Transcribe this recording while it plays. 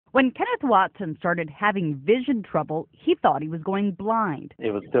When Kenneth Watson started having vision trouble, he thought he was going blind.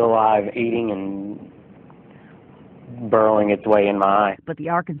 It was still alive, eating and burrowing its way in my eye. But the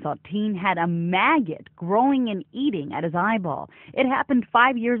Arkansas teen had a maggot growing and eating at his eyeball. It happened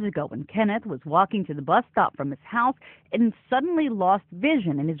 5 years ago when Kenneth was walking to the bus stop from his house and suddenly lost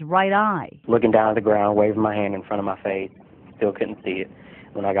vision in his right eye. Looking down at the ground, waving my hand in front of my face, still couldn't see it.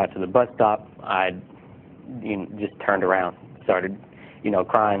 When I got to the bus stop, I just turned around, started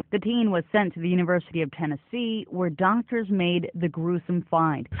crying. The teen was sent to the University of Tennessee, where doctors made the gruesome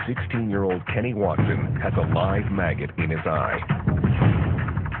find. 16-year-old Kenny Watson has a live maggot in his eye.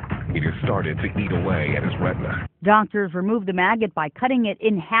 It has started to eat away at his retina. Doctors removed the maggot by cutting it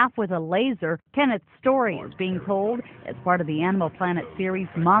in half with a laser. Kenneth's story is being told as part of the Animal Planet series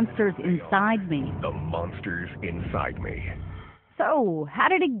Monsters Inside Me. The Monsters Inside Me. So, how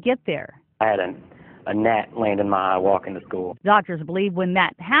did it get there? I had a gnat land in my eye walking to school. Doctors believe when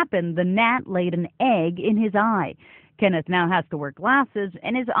that happened, the gnat laid an egg in his eye. Kenneth now has to wear glasses,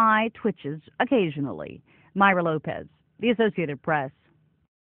 and his eye twitches occasionally. Myra Lopez, The Associated Press.